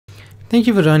Thank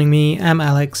you for joining me. I'm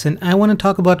Alex, and I want to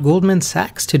talk about Goldman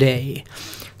Sachs today.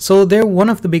 So they're one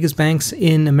of the biggest banks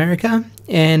in America,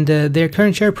 and their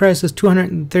current share price is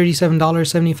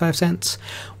 $237.75,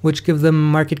 which gives them a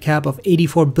market cap of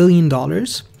 $84 billion.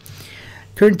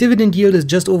 Current dividend yield is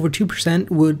just over 2%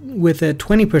 with a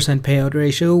 20% payout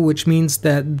ratio, which means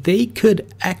that they could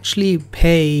actually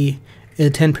pay a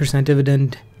 10%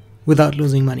 dividend without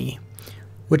losing money,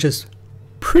 which is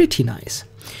pretty nice.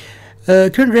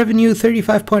 Current revenue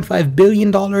 $35.5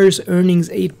 billion, earnings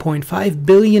 $8.5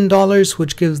 billion,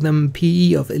 which gives them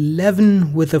PE of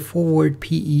 11 with a forward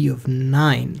PE of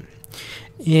 9.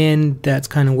 And that's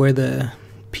kind of where the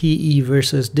PE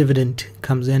versus dividend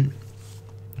comes in.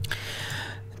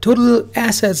 Total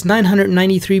assets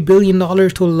 $993 billion,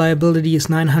 total liability is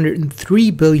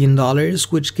 $903 billion,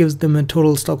 which gives them a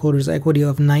total stockholders' equity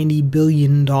of $90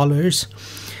 billion.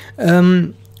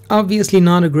 Obviously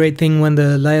not a great thing when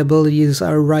the liabilities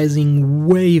are rising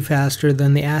way faster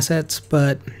than the assets,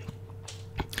 but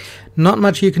not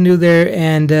much you can do there,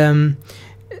 and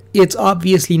it's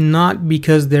obviously not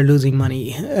because they're losing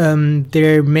money.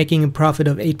 They're making a profit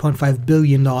of $8.5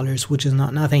 billion, which is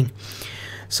not nothing.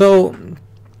 So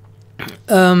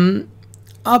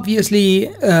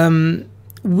obviously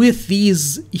with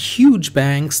these huge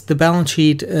banks, the balance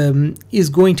sheet is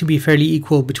going to be fairly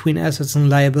equal between assets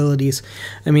and liabilities.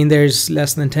 I mean, there's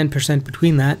less than 10%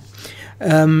 between that.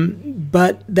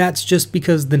 But that's just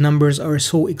because the numbers are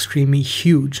so extremely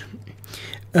huge.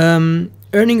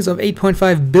 Earnings of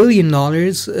 $8.5 billion,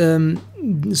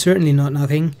 certainly not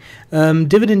nothing.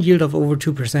 Dividend yield of over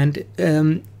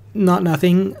 2%, not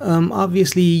nothing.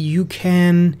 Obviously, you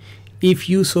can, if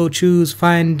you so choose,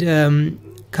 find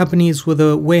companies with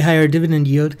a way higher dividend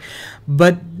yield,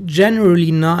 but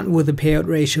generally not with a payout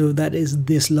ratio that is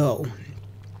this low.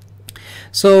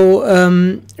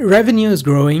 So revenue is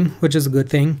growing, which is a good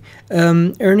thing.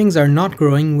 Earnings are not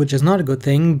growing, which is not a good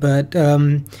thing, but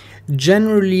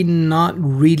generally not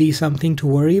really something to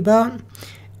worry about.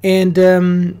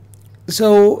 And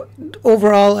so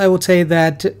overall, I would say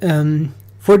that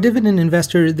for a dividend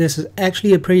investor, this is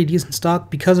actually a pretty decent stock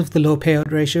because of the low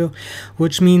payout ratio,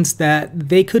 which means that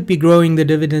they could be growing the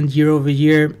dividend year over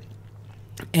year.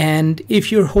 And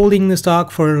if you're holding the stock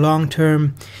for a long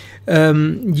term,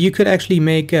 you could actually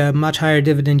make a much higher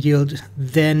dividend yield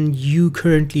than you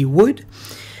currently would.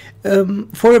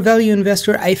 For a value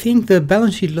investor, I think the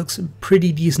balance sheet looks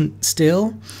pretty decent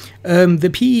still.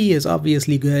 The PE is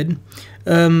obviously good.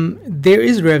 There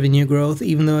is revenue growth,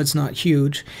 even though it's not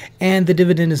huge, and the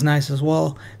dividend is nice as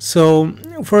well. So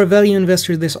for a value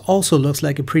investor, this also looks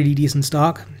like a pretty decent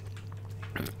stock.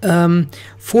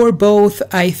 For both,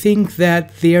 I think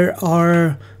that there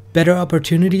are better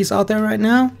opportunities out there right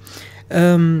now.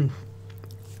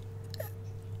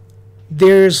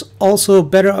 There's also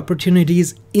better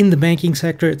opportunities in the banking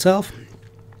sector itself.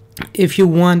 If you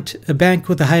want a bank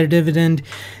with a higher dividend,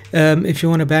 if you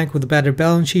want a bank with a better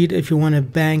balance sheet, if you want a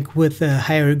bank with a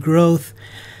higher growth.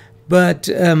 But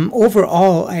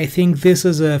overall, I think this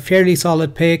is a fairly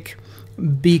solid pick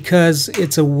because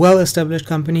it's a well-established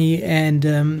company, and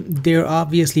they're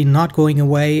obviously not going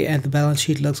away, and the balance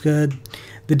sheet looks good.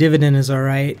 The dividend is all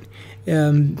right.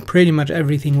 Pretty much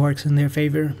everything works in their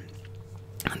favor.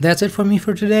 That's it for me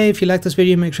for today. If you like this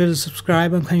video, make sure to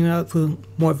subscribe. I'm coming out with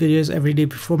more videos every day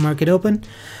before market open.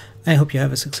 I hope you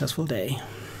have a successful day.